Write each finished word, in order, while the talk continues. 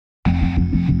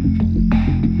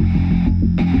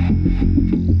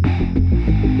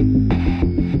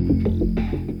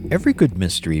Every good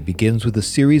mystery begins with a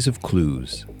series of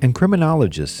clues, and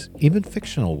criminologists, even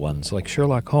fictional ones like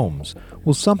Sherlock Holmes,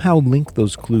 will somehow link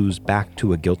those clues back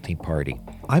to a guilty party.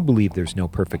 I believe there's no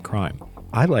perfect crime.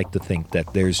 I like to think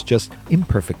that there's just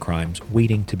imperfect crimes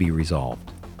waiting to be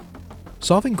resolved.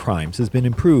 Solving crimes has been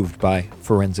improved by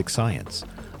forensic science,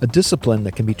 a discipline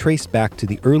that can be traced back to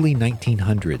the early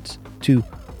 1900s to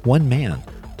one man,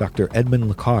 Dr.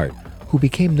 Edmond Locard, who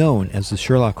became known as the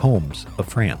Sherlock Holmes of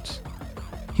France.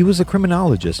 He was a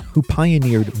criminologist who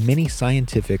pioneered many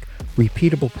scientific,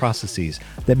 repeatable processes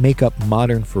that make up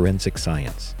modern forensic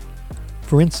science.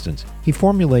 For instance, he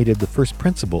formulated the first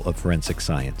principle of forensic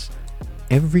science: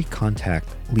 every contact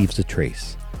leaves a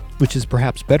trace, which is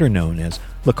perhaps better known as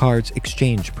Locard's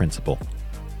exchange principle.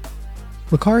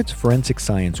 Locard's forensic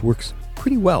science works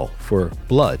pretty well for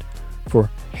blood,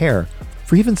 for hair,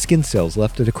 for even skin cells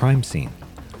left at a crime scene.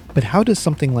 But how does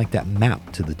something like that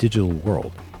map to the digital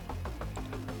world?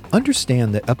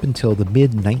 Understand that up until the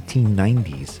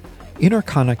mid-1990s,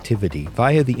 interconnectivity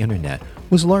via the internet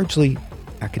was largely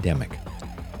academic.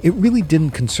 It really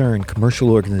didn't concern commercial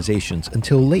organizations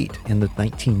until late in the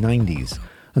 1990s,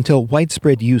 until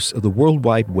widespread use of the World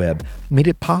Wide Web made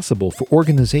it possible for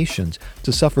organizations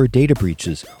to suffer data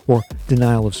breaches or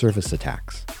denial of service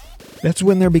attacks. That's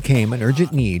when there became an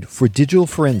urgent need for digital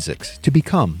forensics to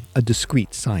become a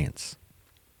discrete science.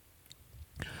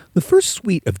 The first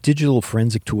suite of digital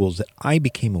forensic tools that I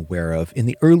became aware of in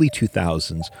the early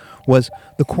 2000s was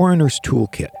the Coroner's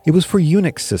Toolkit. It was for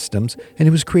Unix systems, and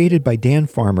it was created by Dan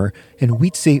Farmer and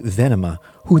Wietse Venema,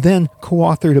 who then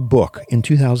co-authored a book in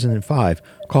 2005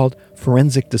 called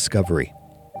Forensic Discovery.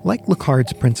 Like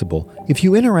Locard's principle, if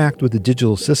you interact with a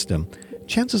digital system,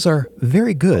 chances are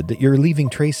very good that you're leaving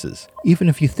traces, even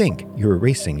if you think you're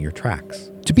erasing your tracks.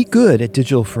 To be good at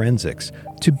digital forensics,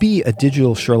 to be a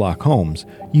digital Sherlock Holmes,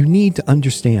 you need to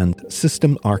understand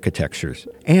system architectures,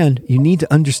 and you need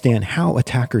to understand how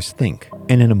attackers think.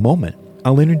 And in a moment,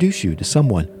 I'll introduce you to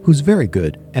someone who's very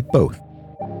good at both.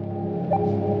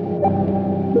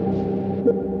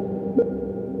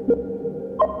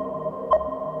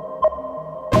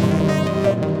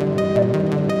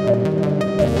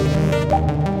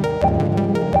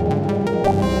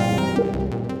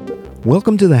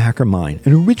 Welcome to The Hacker Mind,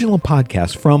 an original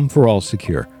podcast from For All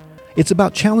Secure. It's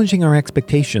about challenging our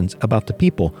expectations about the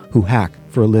people who hack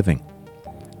for a living.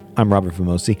 I'm Robert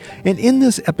Vamosi, and in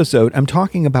this episode, I'm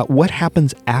talking about what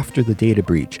happens after the data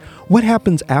breach, what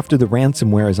happens after the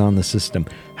ransomware is on the system,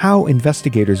 how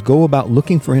investigators go about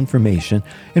looking for information,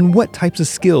 and what types of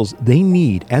skills they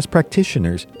need as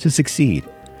practitioners to succeed.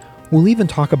 We'll even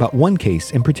talk about one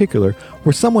case in particular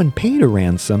where someone paid a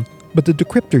ransom, but the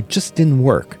decryptor just didn't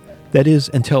work. That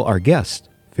is, until our guest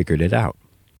figured it out.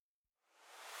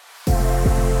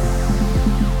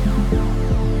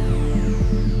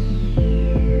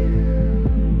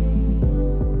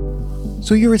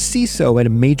 So you're a CISO at a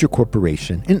major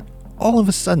corporation, and all of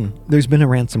a sudden, there's been a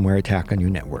ransomware attack on your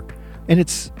network, and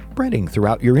it's spreading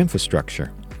throughout your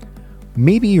infrastructure.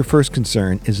 Maybe your first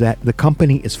concern is that the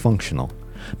company is functional.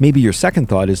 Maybe your second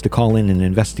thought is to call in an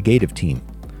investigative team.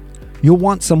 You'll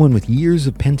want someone with years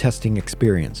of pen testing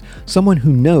experience, someone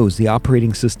who knows the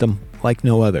operating system like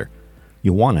no other.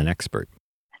 You'll want an expert.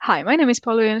 Hi, my name is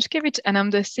Paula Januszkiewicz, and I'm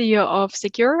the CEO of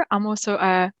Secure. I'm also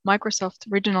a Microsoft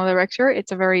Regional Director.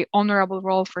 It's a very honorable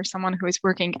role for someone who is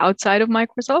working outside of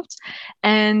Microsoft.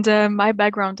 And my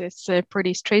background is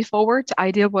pretty straightforward.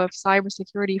 I deal with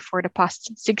cybersecurity for the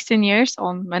past 16 years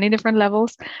on many different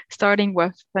levels, starting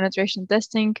with penetration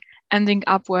testing, ending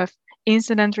up with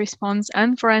incident response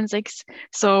and forensics.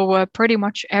 So pretty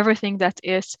much everything that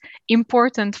is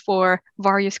important for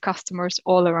various customers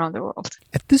all around the world.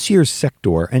 At this year's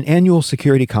Sector, an annual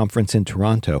security conference in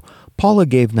Toronto, Paula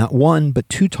gave not one but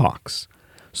two talks,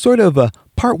 sort of a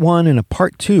part one and a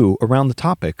part two around the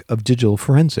topic of digital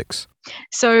forensics.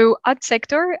 So at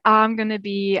Sector, I'm going to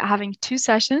be having two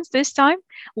sessions this time.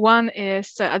 One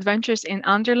is Adventures in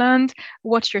Underland,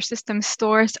 what your system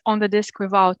stores on the disk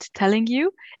without telling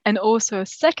you, and also a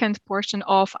second portion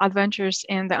of Adventures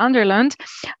in the Underland,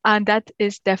 and that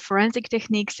is the forensic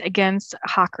techniques against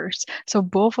hackers. So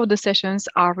both of the sessions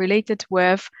are related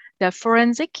with the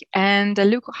forensic and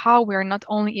look how we're not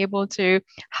only able to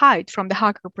hide from the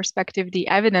hacker perspective the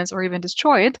evidence or even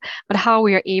destroy it, but how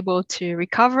we are able to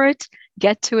recover it,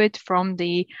 get to it from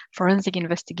the forensic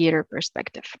investigator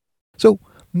perspective. So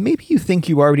maybe you think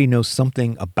you already know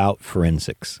something about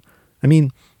forensics. I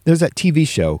mean, there's that TV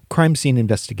show, Crime Scene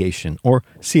Investigation, or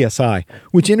CSI,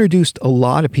 which introduced a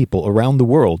lot of people around the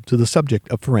world to the subject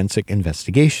of forensic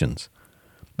investigations.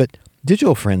 But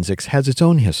digital forensics has its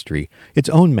own history, its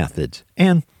own methods,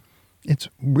 and It's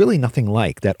really nothing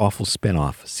like that awful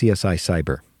spinoff, CSI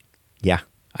Cyber. Yeah,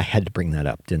 I had to bring that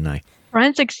up, didn't I?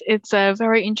 Forensics, it's a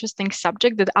very interesting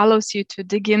subject that allows you to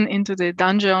dig into the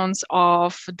dungeons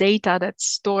of data that's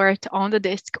stored on the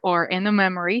disk or in the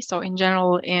memory, so in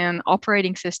general in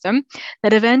operating system,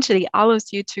 that eventually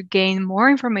allows you to gain more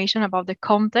information about the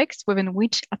context within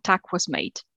which attack was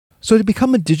made. So to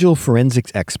become a digital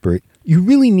forensics expert, you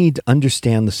really need to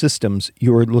understand the systems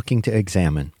you're looking to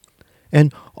examine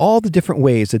and all the different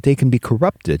ways that they can be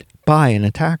corrupted by an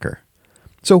attacker.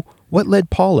 So what led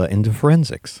Paula into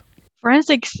forensics?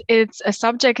 Forensics is a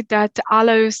subject that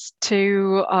allows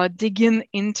to dig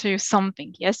into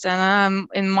something. Yes, and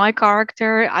in my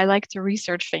character, I like to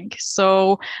research things.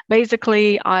 So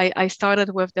basically, I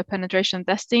started with the penetration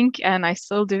testing, and I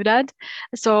still do that.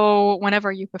 So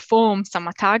whenever you perform some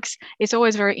attacks, it's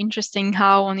always very interesting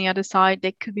how on the other side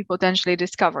they could be potentially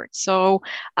discovered. So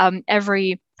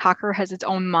every hacker has its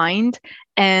own mind,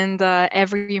 and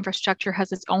every infrastructure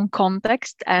has its own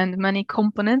context and many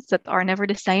components that are never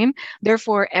the same.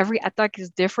 Therefore, every attack is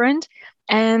different.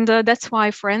 And that's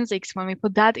why forensics, when we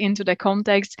put that into the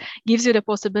context, gives you the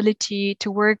possibility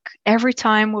to work every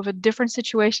time with a different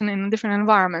situation in a different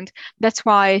environment. That's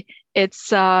why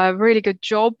it's a really good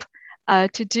job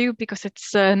to do, because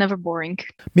it's never boring.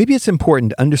 Maybe it's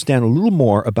important to understand a little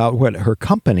more about what her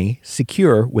company,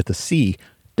 Secure with a C,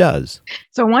 does.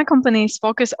 So my company is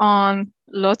focused on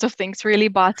lots of things really,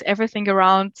 but everything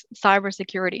around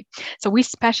cybersecurity. So we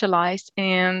specialize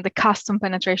in the custom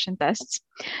penetration tests,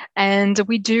 and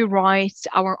we do write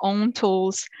our own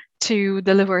tools to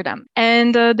deliver them.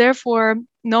 And therefore,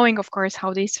 knowing, of course,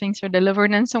 how these things are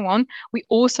delivered and so on, we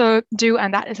also do,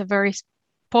 and that is a very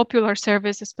popular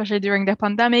service, especially during the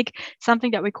pandemic,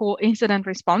 something that we call incident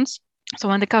response. So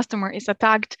when the customer is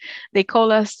attacked, they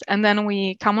call us and then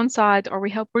we come on site or we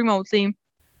help remotely.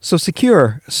 So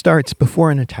Secure starts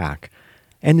before an attack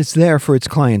and is there for its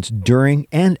clients during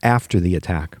and after the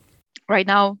attack. Right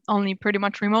now, only pretty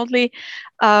much remotely,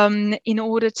 in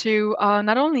order to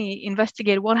not only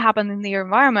investigate what happened in their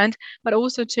environment, but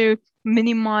also to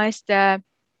minimize the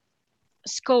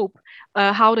scope,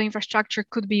 how the infrastructure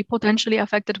could be potentially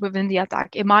affected within the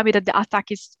attack. It might be that the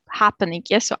attack is happening.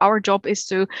 Yes, so our job is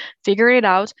to figure it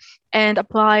out and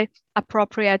apply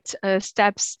appropriate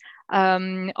steps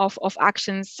of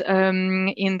actions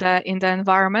in the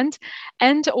environment.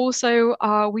 And also,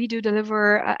 we do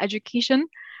deliver education.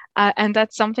 And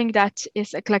that's something that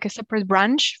is like a separate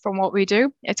branch from what we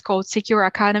do. It's called Secure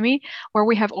Academy, where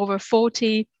we have over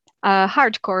 40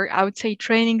 hardcore, I would say,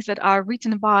 trainings that are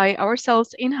written by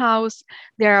ourselves in-house.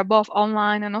 They're both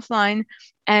online and offline,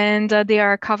 and they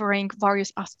are covering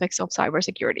various aspects of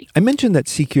cybersecurity. I mentioned that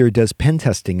Secure does pen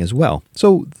testing as well,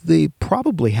 so they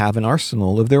probably have an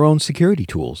arsenal of their own security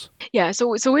tools. Yeah,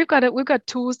 so we've got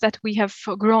tools that we have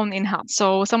grown in-house.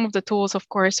 So some of the tools, of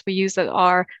course, we use that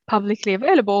are publicly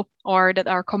available or that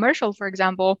are commercial, for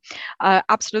example,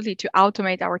 absolutely to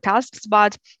automate our tasks.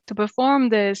 But to perform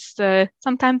this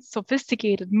sometimes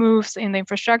sophisticated moves in the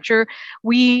infrastructure,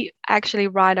 we actually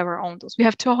write our own tools. We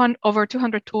have over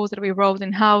 200 tools that we wrote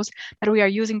in-house that we are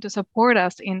using to support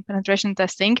us in penetration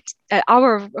testing.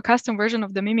 Our custom version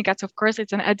of the Mimikatz, of course,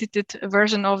 it's an edited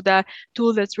version of the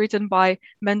tool that's written by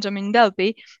Benjamin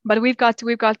Delpy, but we've got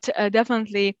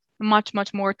definitely much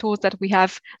more tools that we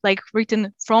have like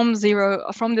written from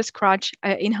the scratch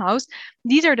in-house.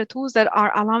 These are the tools that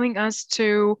are allowing us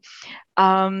to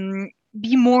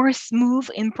be more smooth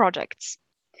in projects.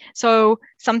 So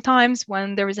sometimes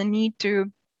when there is a need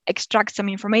to extract some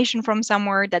information from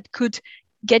somewhere that could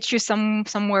get you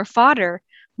somewhere farther,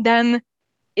 then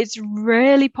it's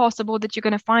really possible that you're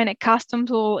going to find a custom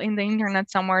tool in the internet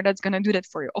somewhere that's going to do that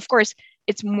for you. Of course,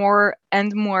 it's more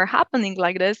and more happening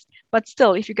like this, but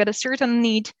still, if you get a certain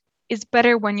need, it's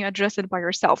better when you address it by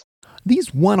yourself.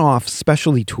 These one-off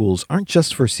specialty tools aren't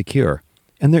just for Secure,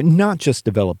 and they're not just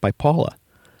developed by Paula.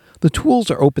 The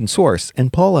tools are open source,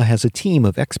 and Paula has a team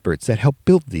of experts that help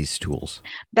build these tools.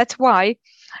 That's why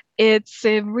it's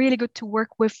really good to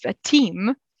work with a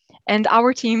team. And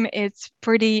our team is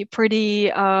pretty,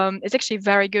 it's actually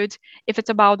very good if it's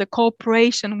about the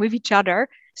cooperation with each other.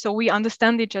 So we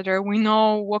understand each other. We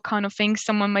know what kind of things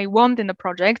someone may want in the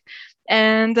project.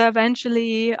 And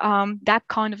eventually that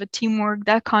kind of a teamwork,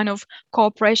 that kind of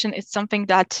cooperation is something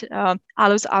that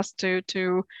allows us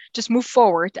to just move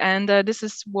forward. And this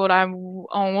is what I'm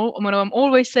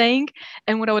always saying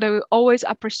and what I always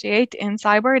appreciate in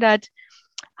cyber, that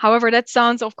however that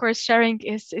sounds, of course, sharing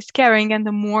is caring, and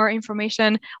the more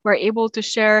information we're able to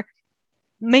share,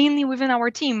 mainly within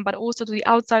our team, but also to the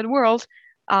outside world,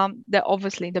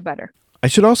 obviously the better. I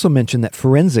should also mention that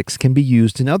forensics can be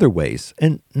used in other ways,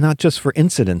 and not just for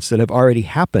incidents that have already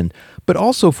happened, but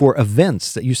also for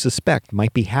events that you suspect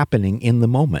might be happening in the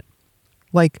moment.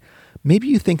 Like, maybe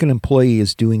you think an employee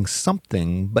is doing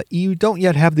something, but you don't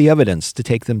yet have the evidence to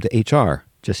take them to HR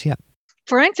just yet.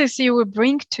 Forensics you will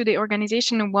bring to the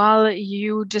organization while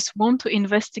you just want to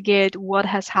investigate what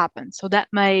has happened. So that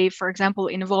may, for example,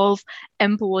 involve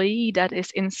employee that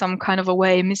is in some kind of a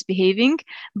way misbehaving,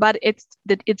 but its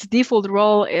default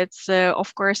role, it's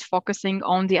of course focusing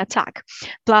on the attack.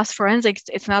 Plus forensics,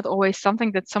 it's not always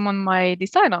something that someone might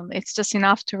decide on. It's just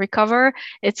enough to recover.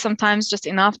 It's sometimes just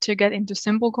enough to get into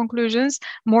simple conclusions.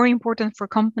 More important for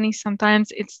companies,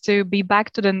 sometimes it's to be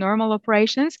back to the normal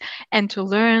operations and to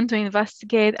learn to investigate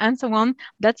and so on.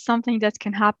 That's something that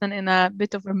can happen in a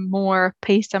bit of a more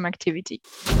paced activity.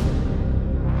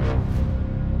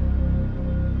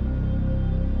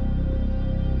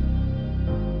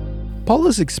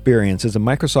 Paula's experience as a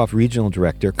Microsoft regional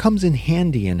director comes in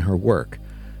handy in her work.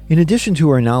 In addition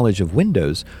to her knowledge of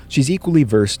Windows, she's equally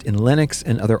versed in Linux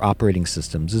and other operating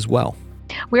systems as well.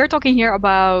 We are talking here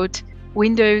about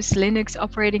Windows, Linux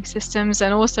operating systems,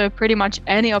 and also pretty much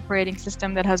any operating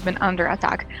system that has been under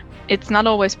attack. It's not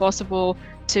always possible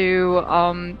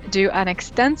to do an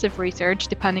extensive research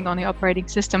depending on the operating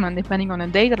system and depending on the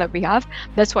data that we have.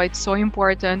 That's why it's so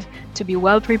important to be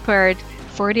well prepared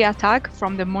for the attack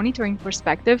from the monitoring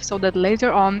perspective, so that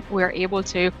later on we are able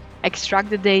to extract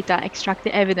the data, extract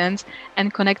the evidence,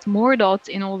 and connect more dots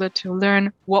in order to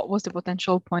learn what was the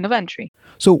potential point of entry.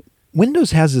 So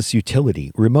Windows has this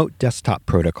utility, Remote Desktop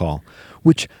Protocol,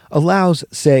 which allows,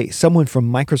 say, someone from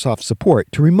Microsoft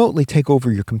support to remotely take over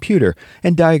your computer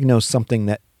and diagnose something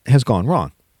that has gone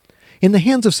wrong. In the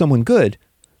hands of someone good,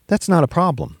 that's not a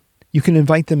problem. You can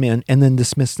invite them in and then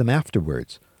dismiss them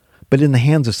afterwards. But in the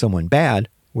hands of someone bad,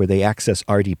 where they access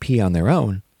RDP on their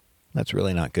own, that's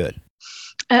really not good.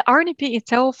 RDP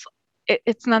itself,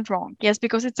 it's not wrong. Yes,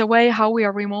 because it's a way how we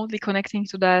are remotely connecting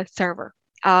to the server.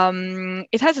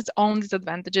 It has its own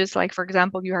disadvantages, like for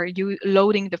example, you are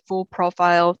loading the full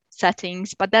profile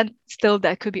settings, but that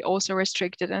could be also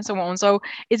restricted and so on. So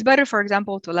it's better, for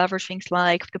example, to leverage things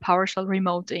like the PowerShell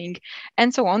remoting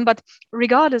and so on. But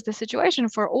regardless the situation,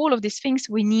 for all of these things,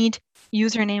 we need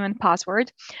username and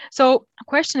password. So the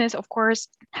question is, of course,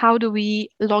 how do we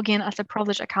log in as a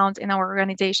privileged account in our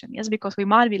organization? Yes, because we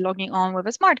might be logging on with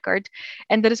a smart card,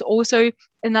 and that is also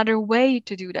another way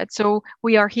to do that. So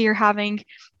we are here having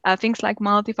things like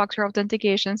multi-factor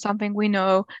authentication, something we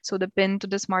know. So the PIN to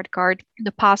the smart card,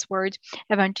 the password,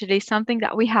 eventually something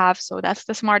that we have. So that's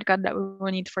the smart card that we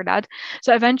will need for that.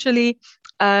 So eventually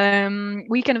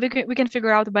we can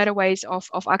figure out better ways of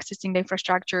accessing the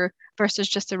infrastructure versus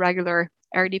just a regular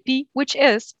RDP, which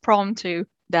is prone to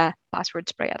the password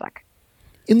spray attack.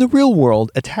 In the real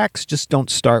world, attacks just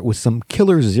don't start with some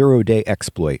killer zero-day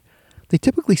exploit. They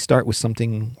typically start with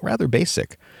something rather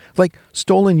basic, like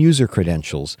stolen user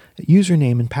credentials,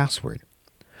 username and password.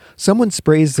 Someone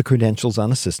sprays the credentials on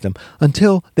a system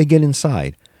until they get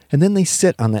inside, and then they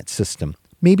sit on that system,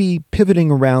 maybe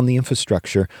pivoting around the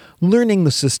infrastructure, learning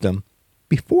the system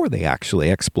before they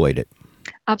actually exploit it.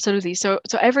 Absolutely. So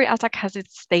every attack has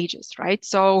its stages, right?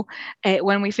 So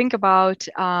when we think about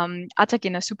attack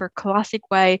in a super classic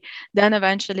way, then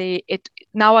eventually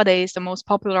nowadays the most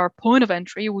popular point of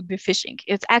entry would be phishing.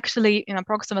 It's actually in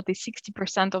approximately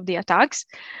 60% of the attacks.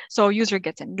 So user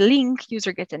gets a link,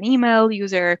 user gets an email,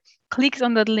 user clicks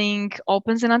on that link,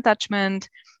 opens an attachment.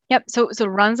 Yep, so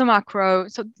runs a macro,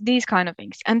 so these kind of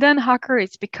things. And then hacker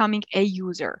is becoming a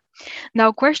user.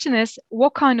 Now, question is,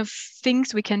 what kind of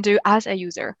things we can do as a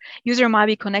user? User might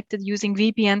be connected using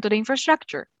VPN to the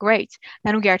infrastructure. Great.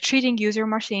 Then we are treating user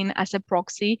machine as a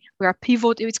proxy. We are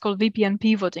it's called VPN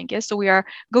pivoting. Yes? So we are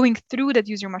going through that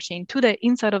user machine to the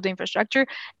inside of the infrastructure,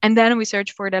 and then we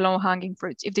search for the low-hanging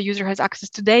fruits. If the user has access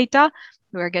to data,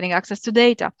 we are getting access to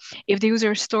data. If the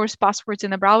user stores passwords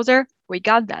in a browser, we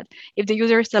got that. If the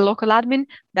user is a local admin,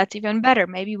 that's even better.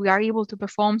 Maybe we are able to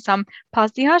perform some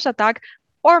pass the hash attack,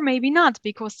 or maybe not,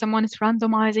 because someone is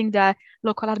randomizing the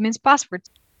local admin's passwords.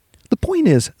 The point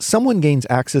is, someone gains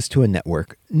access to a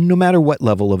network, no matter what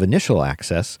level of initial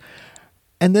access,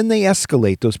 and then they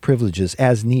escalate those privileges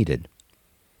as needed.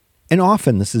 And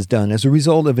often this is done as a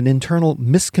result of an internal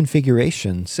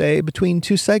misconfiguration, say, between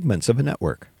two segments of a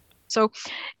network. So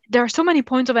there are so many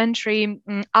points of entry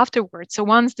afterwards. So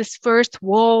once this first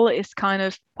wall is kind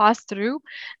of passed through,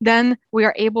 then we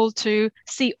are able to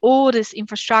see all this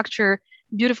infrastructure,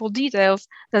 beautiful details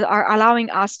that are allowing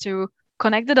us to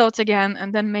connect the dots again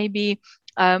and then maybe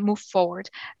move forward.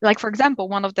 Like, for example,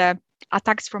 one of the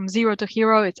attacks from zero to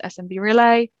hero, it's SMB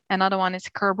relay. Another one is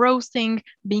curb roasting.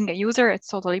 Being a user, it's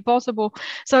totally possible.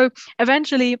 So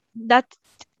eventually that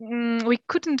we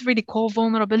couldn't really call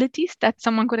vulnerabilities that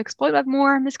someone could exploit, but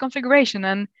more misconfiguration.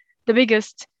 And the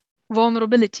biggest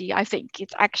vulnerability, I think,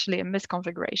 it's actually a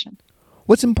misconfiguration.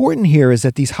 What's important here is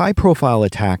that these high-profile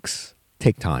attacks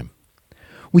take time.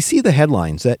 We see the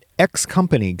headlines that X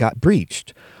company got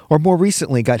breached, or more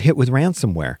recently got hit with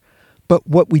ransomware. But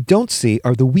what we don't see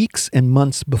are the weeks and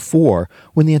months before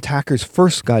when the attackers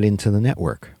first got into the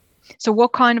network. So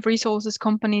what kind of resources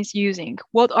companies using?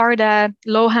 What are the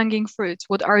low-hanging fruits?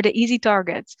 What are the easy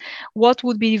targets? What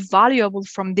would be valuable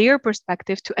from their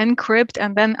perspective to encrypt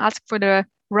and then ask for the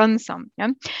ransom? Yeah?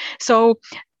 So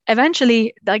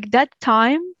eventually, like that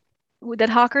time that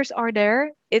hackers are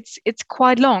there, it's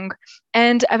quite long.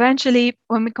 And eventually,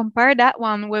 when we compare that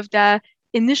one with the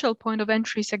initial point of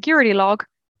entry security log,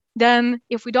 then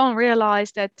if we don't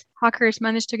realize that hackers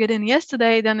managed to get in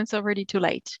yesterday, then it's already too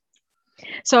late.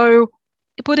 So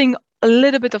putting a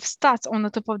little bit of stats on the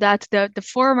top of that, the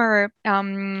former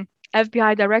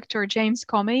FBI director, James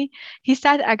Comey, he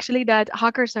said actually that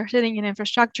hackers are sitting in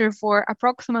infrastructure for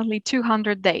approximately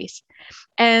 200 days.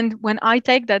 And when I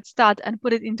take that stat and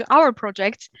put it into our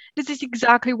project, this is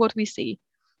exactly what we see.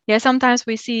 Yeah, sometimes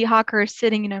we see hackers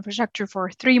sitting in infrastructure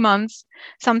for 3 months.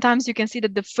 Sometimes you can see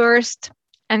that the first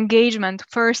engagement,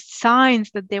 first signs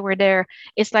that they were there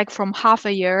is like from half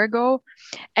a year ago.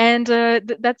 And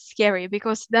that's scary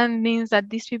because then means that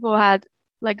these people had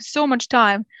like so much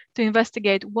time to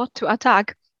investigate what to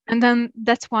attack. And then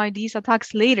that's why these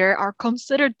attacks later are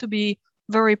considered to be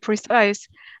very precise,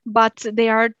 but they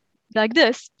are like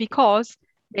this because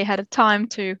they had a time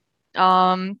to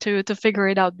figure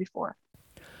it out before.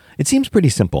 It seems pretty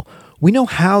simple. We know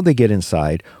how they get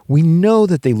inside, we know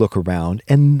that they look around,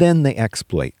 and then they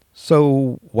exploit.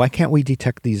 So why can't we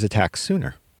detect these attacks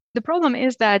sooner? The problem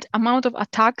is that amount of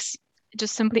attacks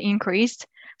just simply increased.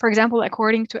 For example,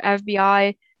 according to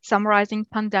FBI summarizing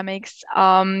pandemics,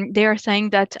 they are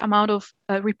saying that amount of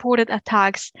reported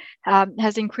attacks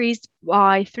has increased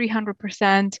by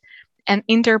 300%, and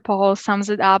Interpol sums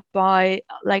it up by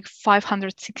like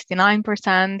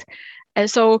 569%.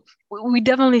 So we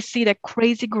definitely see the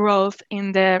crazy growth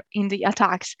in the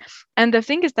attacks. And the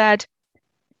thing is that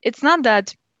it's not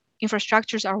that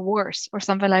infrastructures are worse or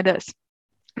something like this.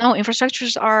 No,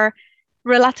 infrastructures are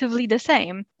relatively the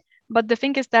same. But the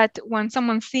thing is that when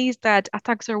someone sees that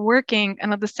attacks are working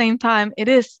and at the same time it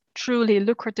is truly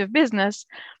lucrative business,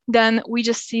 then we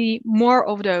just see more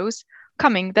of those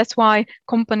coming. That's why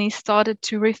companies started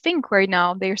to rethink right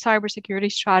now their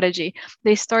cybersecurity strategy.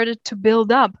 They started to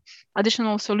build up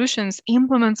additional solutions,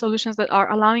 implement solutions that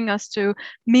are allowing us to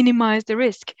minimize the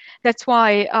risk. That's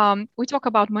why we talk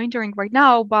about monitoring right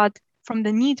now, but from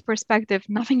the need perspective,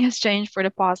 nothing has changed for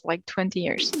the past like 20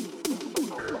 years.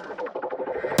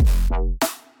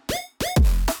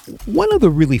 One of the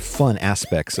really fun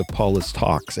aspects of Paula's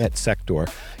talks at Sector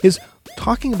is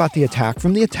talking about the attack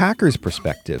from the attacker's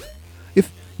perspective.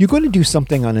 If you're going to do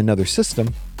something on another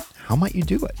system, how might you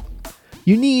do it?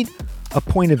 You need a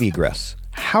point of egress.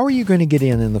 How are you going to get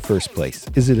in the first place?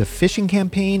 Is it a phishing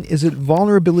campaign? Is it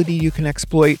vulnerability you can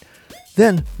exploit?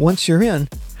 Then, once you're in,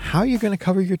 how are you going to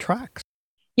cover your tracks?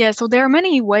 Yeah, so there are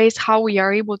many ways how we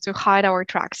are able to hide our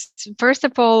tracks. First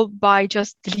of all, by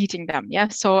just deleting them. Yeah,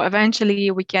 so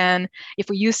eventually we can, if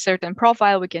we use certain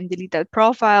profile, we can delete that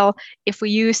profile. If we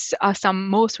use some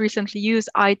most recently used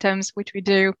items, which we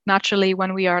do naturally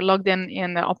when we are logged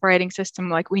in the operating system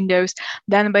like Windows,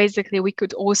 then basically we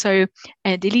could also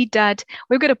delete that.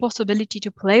 We've got a possibility to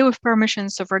play with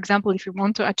permissions. So for example, if you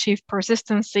want to achieve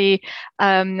persistency,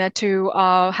 to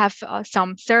have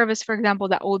some service, for example,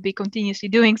 that will be continuously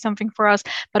doing something for us,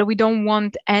 but we don't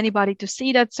want anybody to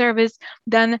see that service,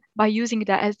 then by using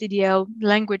the SDDL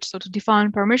language, so to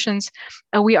define permissions,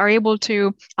 we are able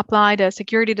to apply the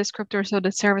security descriptor so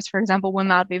the service, for example, will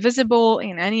not be visible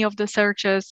in any of the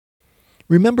searches.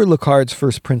 Remember Lecard's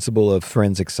first principle of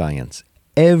forensic science.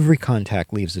 Every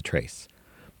contact leaves a trace.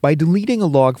 By deleting a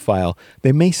log file,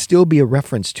 there may still be a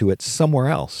reference to it somewhere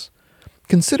else.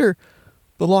 Consider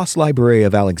the Lost Library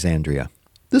of Alexandria.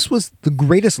 This was the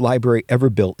greatest library ever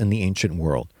built in the ancient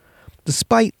world.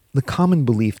 Despite the common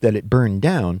belief that it burned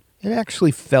down, it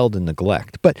actually fell to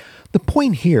neglect. But the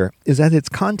point here is that its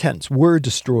contents were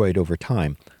destroyed over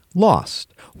time,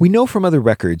 lost. We know from other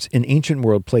records in ancient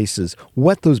world places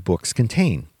what those books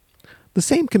contain. The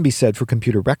same can be said for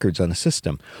computer records on a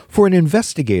system. For an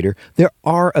investigator, there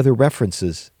are other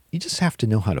references. You just have to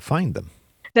know how to find them.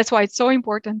 That's why it's so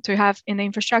important to have in the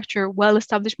infrastructure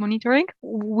well-established monitoring,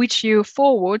 which you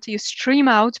forward, you stream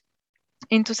out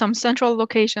into some central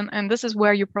location, and this is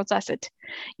where you process it.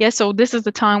 Yes, so this is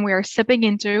the time we are stepping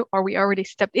into, or we already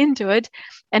stepped into it.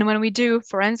 And when we do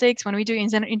forensics, when we do in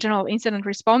general incident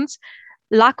response,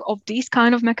 lack of these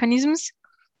kind of mechanisms,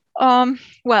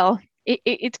 well,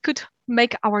 it could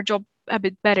make our job a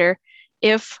bit better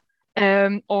if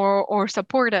or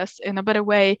support us in a better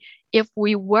way if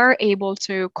we were able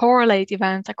to correlate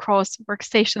events across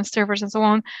workstations, servers, and so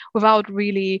on without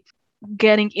really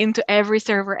getting into every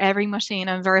server, every machine,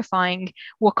 and verifying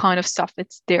what kind of stuff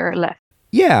it's there left.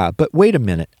 Yeah, but wait a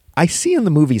minute. I see in the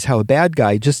movies how a bad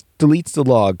guy just deletes the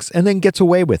logs and then gets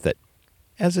away with it.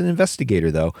 As an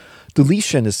investigator, though,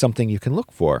 deletion is something you can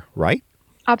look for, right?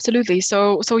 Absolutely.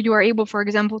 So you are able, for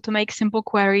example, to make simple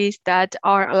queries that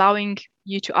are allowing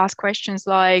you to ask questions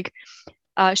like,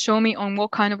 show me on what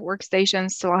kind of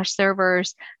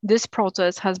workstations/servers this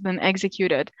process has been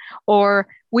executed, or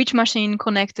which machine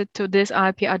connected to this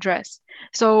IP address.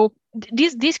 So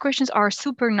these questions are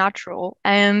supernatural,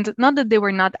 and not that they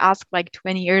were not asked like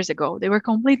 20 years ago. They were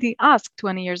completely asked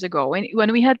 20 years ago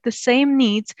when we had the same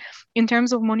needs in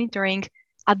terms of monitoring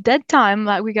at that time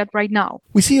like we got right now.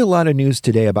 We see a lot of news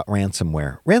today about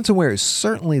ransomware. Ransomware is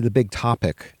certainly the big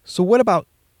topic. So what about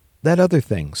that other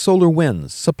thing,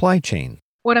 SolarWinds, supply chain?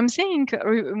 What I'm seeing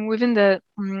within the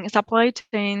supply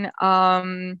chain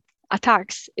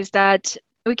attacks is that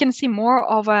we can see more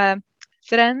of a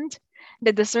trend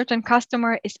that the certain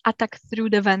customer is attacked through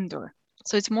the vendor.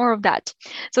 So it's more of that.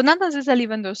 So not necessarily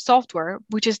vendor software,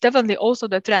 which is definitely also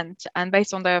the trend, and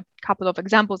based on the couple of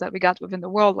examples that we got within the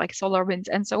world, like SolarWinds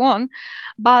and so on.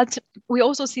 But we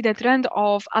also see the trend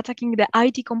of attacking the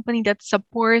IT company that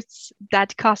supports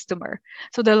that customer.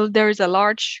 So there is a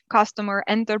large customer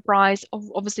enterprise.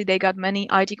 Obviously, they got many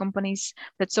IT companies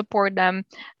that support them.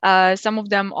 Some of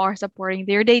them are supporting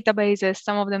their databases.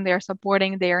 Some of them, they are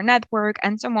supporting their network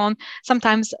and so on.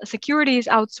 Sometimes security is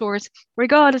outsourced.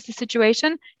 Regardless of the situation,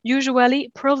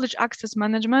 usually privileged access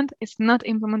management is not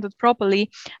implemented properly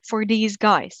for these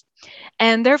guys.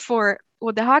 And therefore,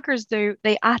 what the hackers do,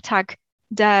 they attack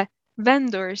the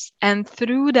vendors, and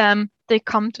through them, they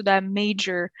come to the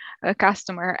major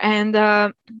customer.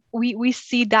 And we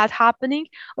see that happening.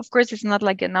 Of course, it's not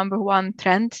like a number one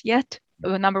trend yet.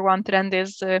 The number one trend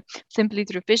is simply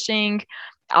through phishing.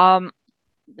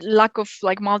 Lack of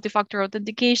like multi-factor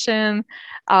authentication,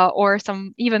 or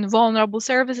some even vulnerable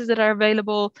services that are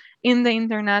available in the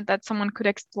internet that someone could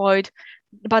exploit.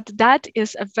 But that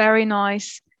is a very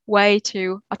nice way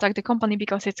to attack the company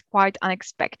because it's quite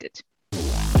unexpected.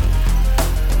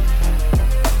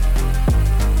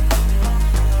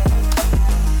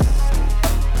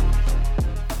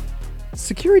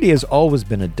 Security has always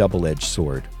been a double-edged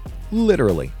sword,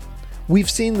 literally. We've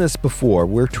seen this before,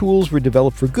 where tools were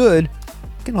developed for good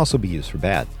can also be used for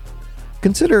bad.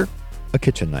 Consider a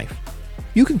kitchen knife.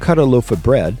 You can cut a loaf of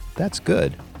bread, that's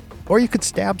good. Or you could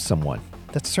stab someone,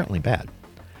 that's certainly bad.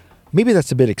 Maybe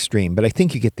that's a bit extreme, but I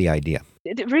think you get the idea.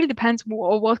 It really depends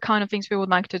what kind of things we would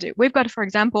like to do. We've got, for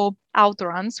example,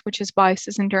 Autoruns, which is by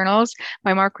sysinternals,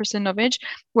 by Mark Russinovich,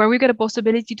 where we get a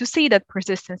possibility to see that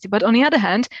persistency. But on the other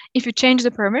hand, if you change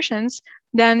the permissions,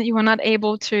 then you are not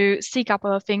able to see a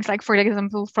couple of things, like, for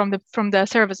example, from the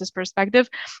services perspective,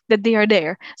 that they are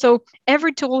there. So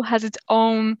every tool has its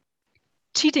own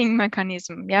cheating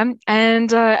mechanism, yeah?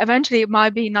 And eventually it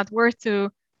might be not worth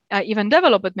to even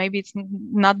develop it. Maybe it's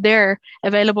not there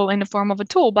available in the form of a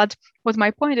tool. But what my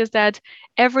point is that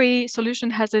every solution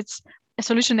has its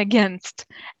solution against.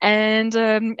 And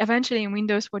eventually in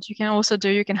Windows, what you can also do,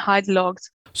 you can hide logs.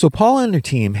 So Paula and her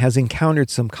team has encountered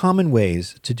some common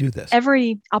ways to do this.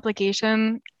 Every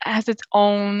application has its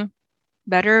own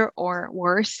better or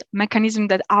worse mechanism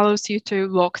that allows you to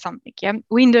log something. Yeah,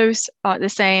 Windows the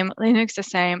same, Linux the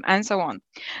same, and so on.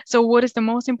 So what is the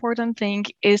most important thing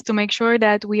is to make sure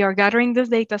that we are gathering this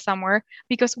data somewhere,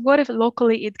 because what if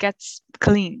locally it gets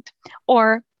cleaned?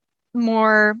 Or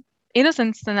more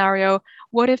innocent scenario,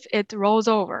 what if it rolls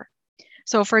over?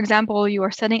 So for example, you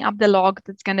are setting up the log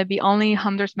that's going to be only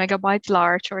 100 megabytes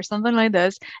large or something like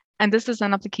this. And this is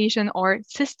an application or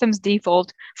systems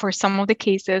default for some of the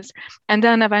cases. And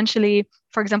then eventually,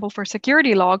 for example, for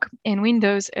security log in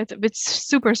Windows, it's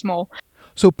super small.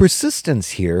 So persistence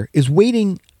here is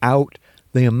waiting out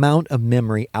the amount of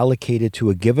memory allocated to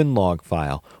a given log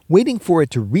file, waiting for it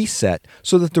to reset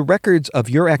so that the records of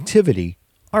your activity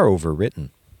are overwritten.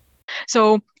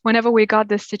 So whenever we got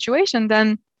this situation,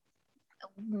 then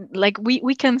like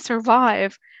we can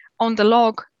survive on the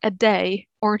log a day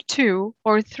or 2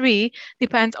 or 3,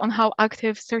 depends on how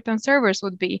active certain servers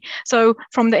would be. So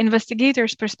from the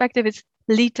investigator's perspective, it's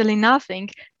literally nothing,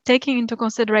 taking into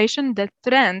consideration the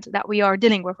trend that we are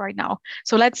dealing with right now.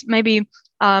 So let's maybe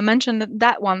mention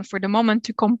that one for the moment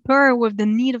to compare with the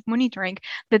need of monitoring.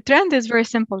 The trend is very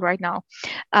simple right now.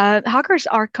 Hackers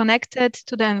are connected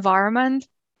to the environment,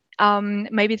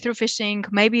 maybe through phishing,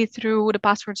 maybe through the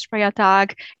password spray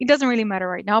attack. It doesn't really matter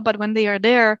right now, but when they are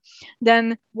there,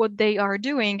 then what they are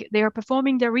doing, they are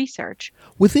performing their research.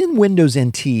 Within Windows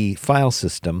NT file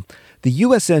system, the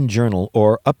USN journal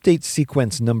or Update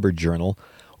Sequence Number journal,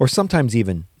 or sometimes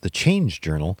even the Change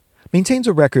journal, maintains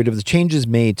a record of the changes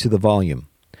made to the volume.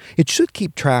 It should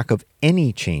keep track of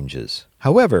any changes.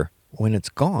 However, when it's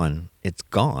gone, it's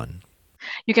gone.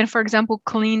 You can, for example,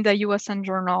 clean the USN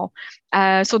journal.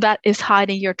 So that is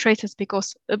hiding your traces,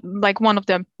 because like one of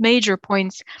the major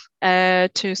points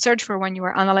to search for when you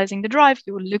are analyzing the drive,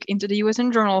 you will look into the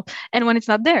USN journal. And when it's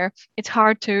not there, it's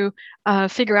hard to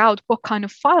figure out what kind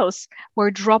of files were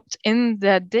dropped in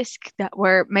the disk that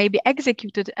were maybe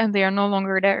executed and they are no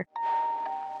longer there.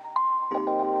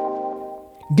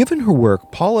 Given her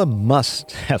work, Paula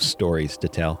must have stories to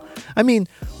tell. I mean,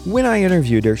 when I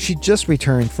interviewed her, she just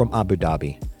returned from Abu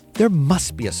Dhabi. There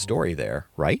must be a story there,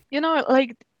 right? You know,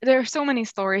 like there are so many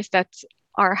stories that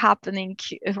are happening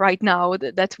right now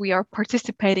that we are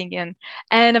participating in.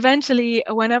 And eventually,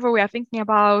 whenever we are thinking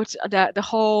about the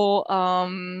whole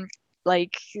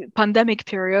like pandemic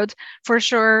period, for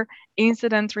sure,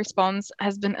 incident response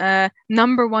has been a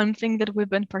number one thing that we've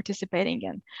been participating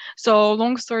in. So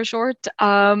long story short,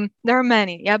 there are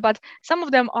many, but some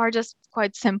of them are just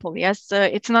quite simple. Yes,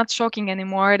 it's not shocking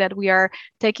anymore that we are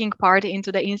taking part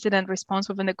into the incident response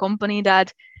within the company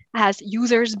that has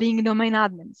users being domain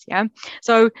admins.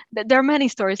 So there are many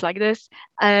stories like this.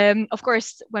 Of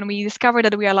course, when we discover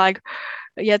that, we are like,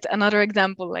 yet another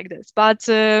example like this. But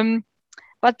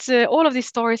all of these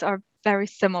stories are very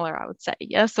similar, I would say.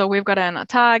 So we've got an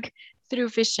attack through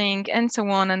phishing and so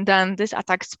on, and then this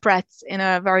attack spreads in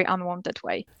a very unwanted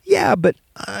way. Yeah, but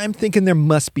I'm thinking there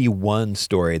must be one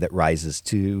story that rises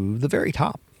to the very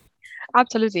top.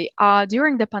 Absolutely.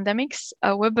 During the pandemics,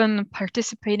 we've been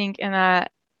participating in a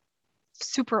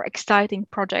super exciting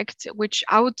project, which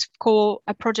I would call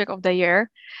a project of the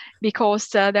year, because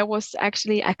there was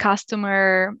actually a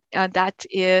customer that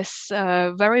is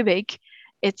very big.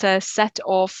 It's a set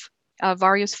of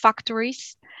various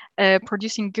factories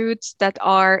producing goods that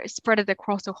are spread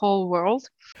across the whole world.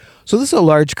 So this is a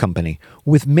large company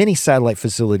with many satellite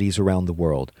facilities around the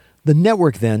world. The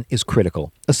network then is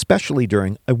critical, especially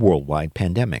during a worldwide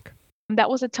pandemic.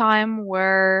 That was a time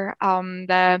where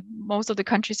most of the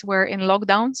countries were in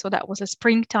lockdown. So that was a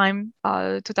springtime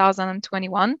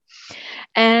 2021.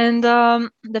 And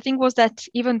the thing was that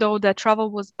even though the travel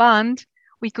was banned,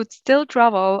 we could still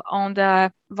travel on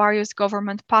the various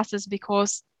government passes,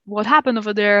 because what happened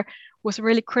over there was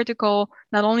really critical,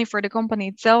 not only for the company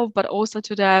itself, but also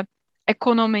to the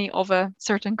economy of a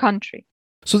certain country.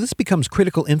 So this becomes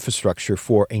critical infrastructure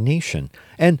for a nation,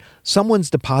 and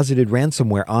someone's deposited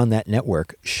ransomware on that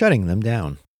network, shutting them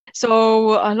down.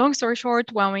 So long story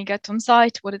short, when we get on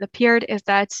site, what it appeared is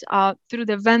that through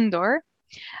the vendor,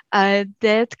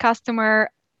 that customer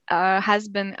has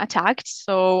been attacked.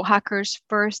 So hackers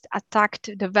first attacked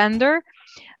the vendor,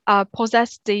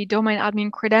 possessed the domain admin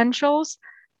credentials,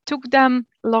 took them,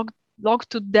 logged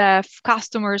to the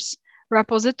customer's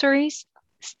repositories,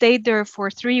 stayed there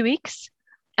for 3 weeks,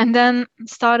 and then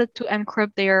started to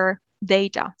encrypt their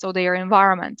data, so their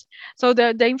environment. So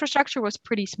the infrastructure was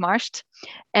pretty smashed.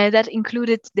 That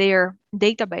included their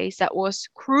database that was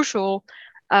crucial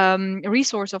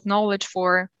resource of knowledge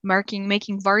for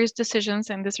making various decisions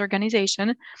in this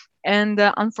organization. And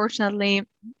unfortunately,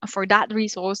 for that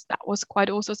resource, that was quite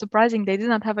also surprising. They did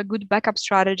not have a good backup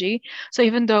strategy. So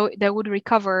even though they would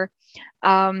recover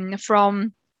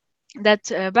from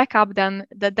that backup, then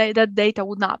that data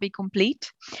would not be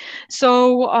complete.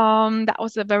 So that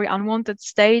was a very unwanted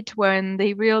state when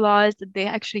they realized that they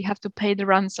actually have to pay the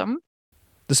ransom.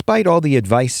 Despite all the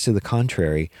advice to the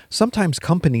contrary, sometimes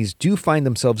companies do find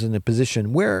themselves in a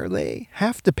position where they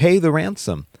have to pay the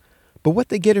ransom. But what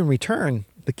they get in return,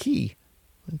 the key,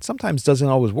 it sometimes doesn't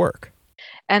always work.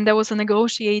 And there was a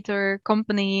negotiator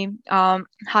company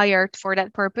hired for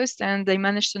that purpose, and they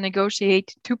managed to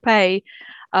negotiate to pay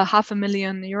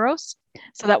 €500,000.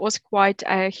 So that was quite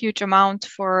a huge amount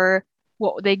for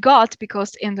what they got,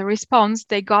 because in the response,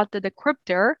 they got the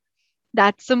decryptor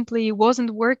that simply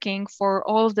wasn't working for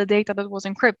all of the data that was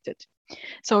encrypted.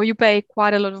 So you pay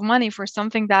quite a lot of money for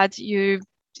something that you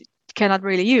cannot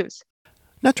really use.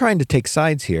 Not trying to take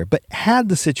sides here, but had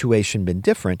the situation been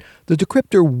different, the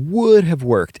decryptor would have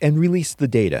worked and released the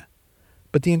data.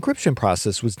 But the encryption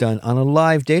process was done on a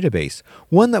live database,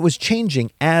 one that was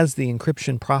changing as the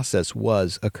encryption process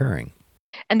was occurring.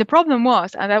 And the problem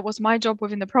was, and that was my job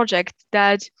within the project,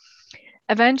 that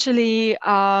eventually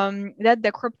that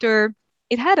decryptor,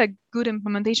 it had a good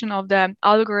implementation of the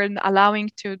algorithm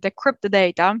allowing to decrypt the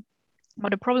data.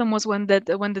 But the problem was when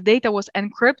the data was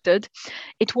encrypted,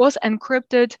 it was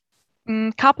encrypted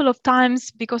a couple of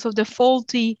times because of the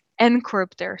faulty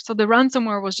encryptor. So the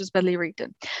ransomware was just badly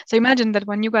written. So imagine that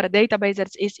when you got a database that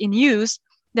is in use,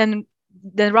 then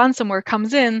the ransomware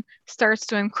comes in, starts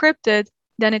to encrypt it,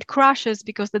 then it crashes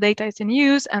because the data is in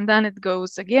use, and then it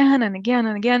goes again and again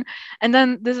and again. And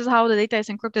then this is how the data is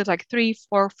encrypted like 3,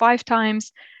 4, 5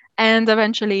 times. And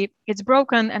eventually it's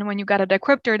broken. And when you got a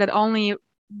decryptor that only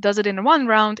does it in one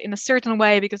round in a certain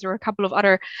way because there are a couple of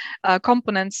other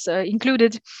components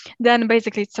included, then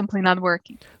basically it's simply not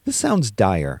working. This sounds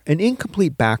dire. An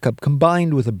incomplete backup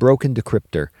combined with a broken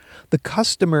decryptor. The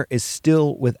customer is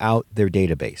still without their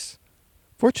database.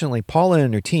 Fortunately, Paula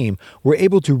and her team were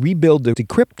able to rebuild the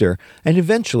decryptor and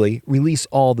eventually release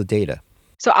all the data.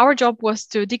 So our job was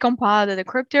to decompile the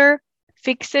decryptor,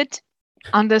 fix it,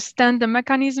 understand the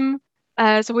mechanism.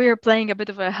 So we were playing a bit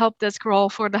of a help desk role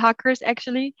for the hackers,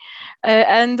 actually,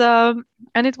 and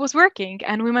it was working.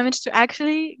 And we managed to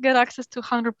actually get access to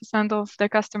 100% of the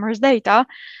customer's data,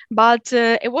 but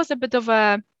it was a bit of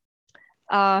a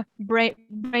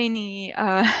brainy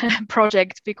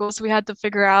project because we had to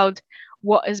figure out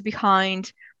what is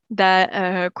behind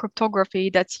the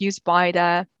cryptography that's used by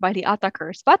the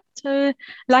attackers. But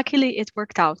luckily, it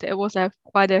worked out. It was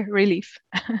quite a relief.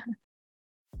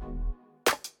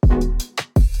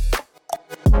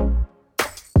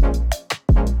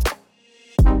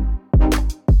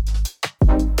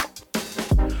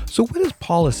 So what does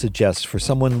Paula suggest for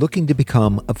someone looking to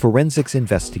become a forensics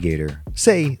investigator,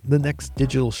 say the next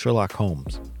digital Sherlock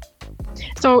Holmes?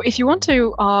 So if you want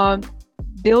to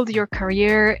build your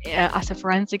career as a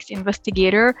forensics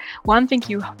investigator, one thing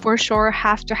you for sure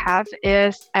have to have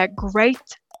is a great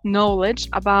knowledge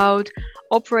about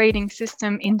operating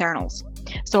system internals.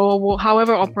 So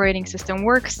however operating system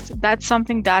works, that's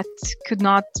something that could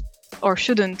not or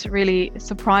shouldn't really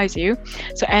surprise you.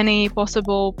 So any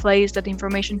possible place that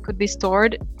information could be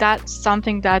stored, that's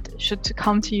something that should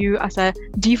come to you as a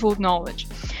default knowledge.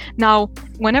 Now,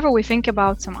 whenever we think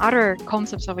about some other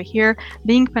concepts over here,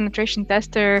 being penetration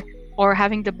tester or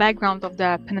having the background of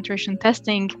the penetration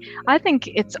testing, I think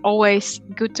it's always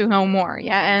good to know more.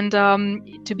 Yeah, and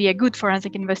to be a good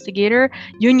forensic investigator,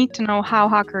 you need to know how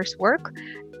hackers work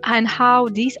and how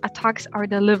these attacks are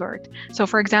delivered. So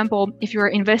for example, if you're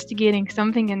investigating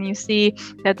something and you see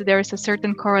that there is a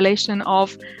certain correlation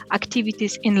of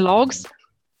activities in logs,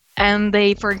 and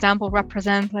they, for example,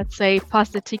 represent, let's say, pass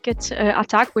the ticket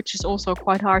attack, which is also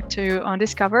quite hard to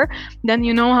discover, then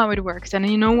you know how it works and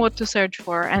you know what to search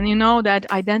for, and you know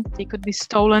that identity could be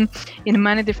stolen in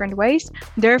many different ways.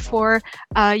 Therefore,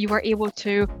 you are able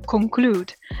to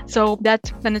conclude. So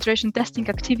that penetration testing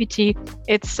activity,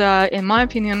 it's, in my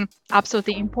opinion,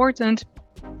 absolutely important,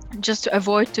 just to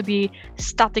avoid to be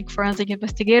static forensic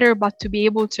investigator, but to be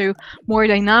able to more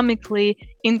dynamically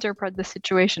interpret the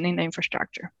situation in the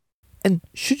infrastructure. And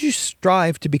should you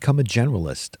strive to become a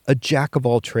generalist, a jack of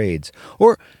all trades,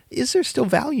 or is there still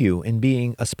value in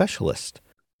being a specialist?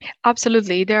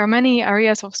 Absolutely. There are many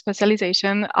areas of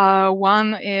specialization.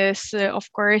 One is,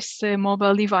 of course,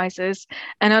 mobile devices.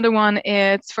 Another one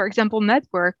is, for example,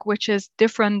 network, which is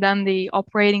different than the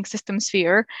operating system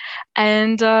sphere.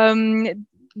 And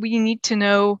we need to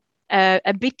know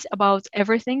a bit about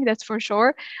everything, that's for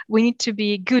sure. We need to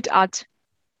be good at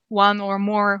one or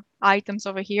more items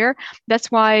over here.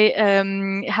 That's why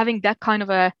having that kind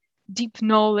of a deep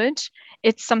knowledge,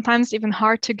 it's sometimes even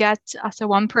hard to get as a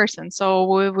one person.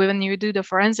 So when you do the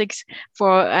forensics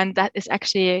and that is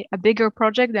actually a bigger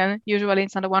project, then usually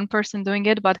it's not a one person doing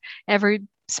it, but every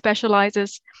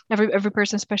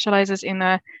person specializes in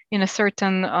a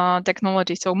certain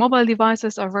technology. So mobile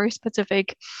devices are very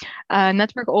specific,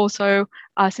 network also,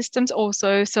 systems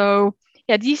also. So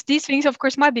yeah, these things of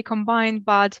course might be combined,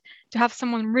 but to have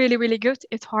someone really, really good,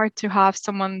 it's hard to have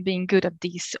someone being good at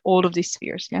all of these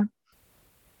spheres. Yeah.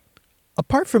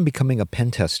 Apart from becoming a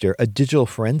pen tester, a digital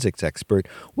forensics expert,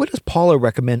 what does Paula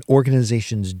recommend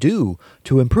organizations do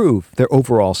to improve their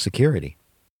overall security?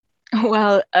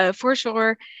 Well, for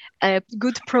sure,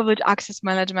 good privileged access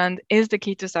management is the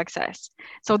key to success.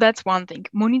 So that's one thing.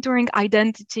 Monitoring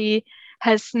identity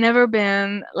has never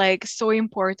been like so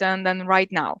important than right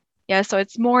now. Yeah, so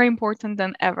it's more important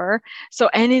than ever. So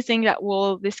anything that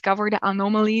will discover the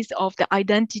anomalies of the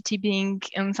identity being,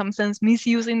 in some sense,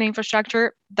 misusing the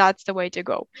infrastructure, that's the way to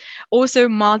go. Also,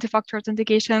 multi-factor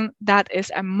authentication, that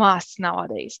is a must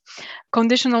nowadays.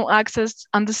 Conditional access,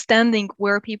 understanding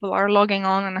where people are logging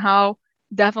on and how,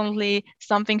 definitely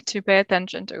something to pay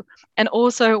attention to. And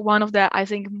also one of the, I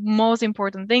think, most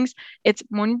important things, it's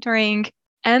monitoring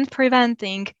and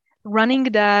preventing running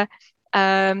the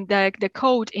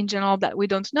code in general that we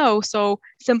don't know. So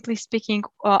simply speaking,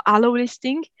 allow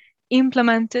listing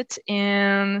implemented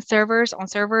in servers, on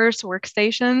servers,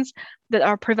 workstations that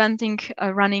are preventing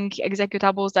running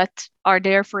executables that are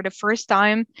there for the first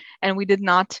time and we did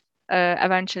not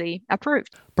eventually approve.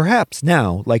 Perhaps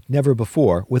now, like never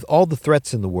before, with all the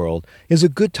threats in the world, is a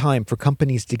good time for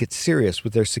companies to get serious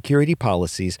with their security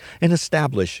policies and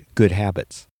establish good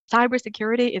habits.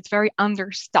 Cybersecurity is very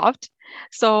understaffed,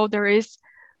 so there is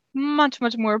much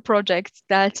more projects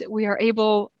that we are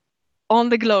able on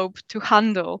the globe to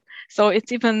handle. So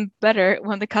it's even better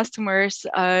when the customers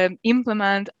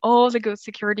implement all the good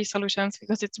security solutions,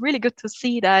 because it's really good to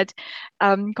see that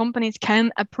companies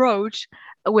can approach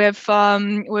with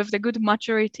the good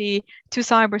maturity to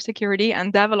cybersecurity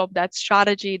and develop that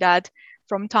strategy that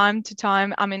from time to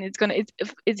time, I mean,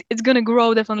 it's gonna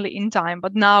grow definitely in time.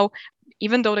 But now,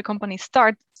 even though the company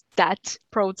starts that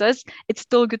process, it's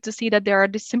still good to see that there are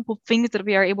these simple things that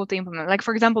we are able to implement. Like,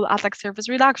 for example, attack surface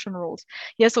reduction rules.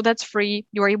 Yeah, so that's free.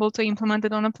 You're able to implement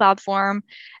it on a platform.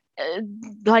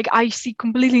 Like, I see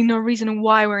completely no reason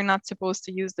why we're not supposed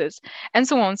to use this, and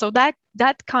so on. So that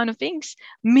kind of things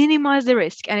minimize the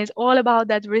risk, and it's all about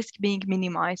that risk being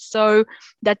minimized, so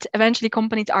that eventually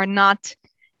companies are not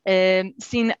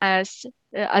seen as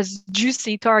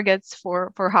juicy targets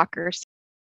for hackers.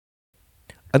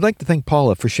 I'd like to thank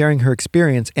Paula for sharing her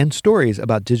experience and stories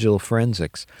about digital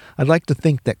forensics. I'd like to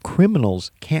think that criminals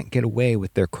can't get away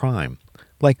with their crime.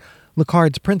 Like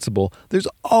Lecard's principle, there's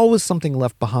always something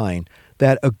left behind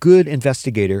that a good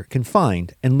investigator can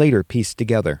find and later piece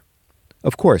together.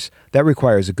 Of course, that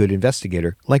requires a good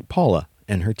investigator like Paula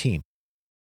and her team.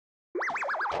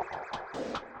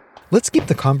 Let's keep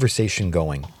the conversation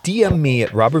going. DM me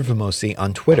at Robert Vamosi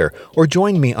on Twitter or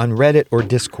join me on Reddit or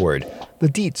Discord. The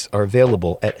deets are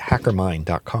available at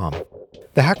hackermind.com.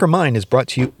 The Hacker Mind is brought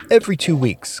to you every 2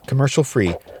 weeks,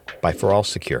 commercial-free, by For All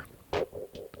Secure.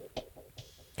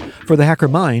 For The Hacker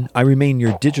Mind, I remain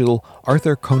your digital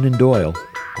Arthur Conan Doyle,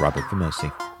 Robert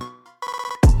Vamosi.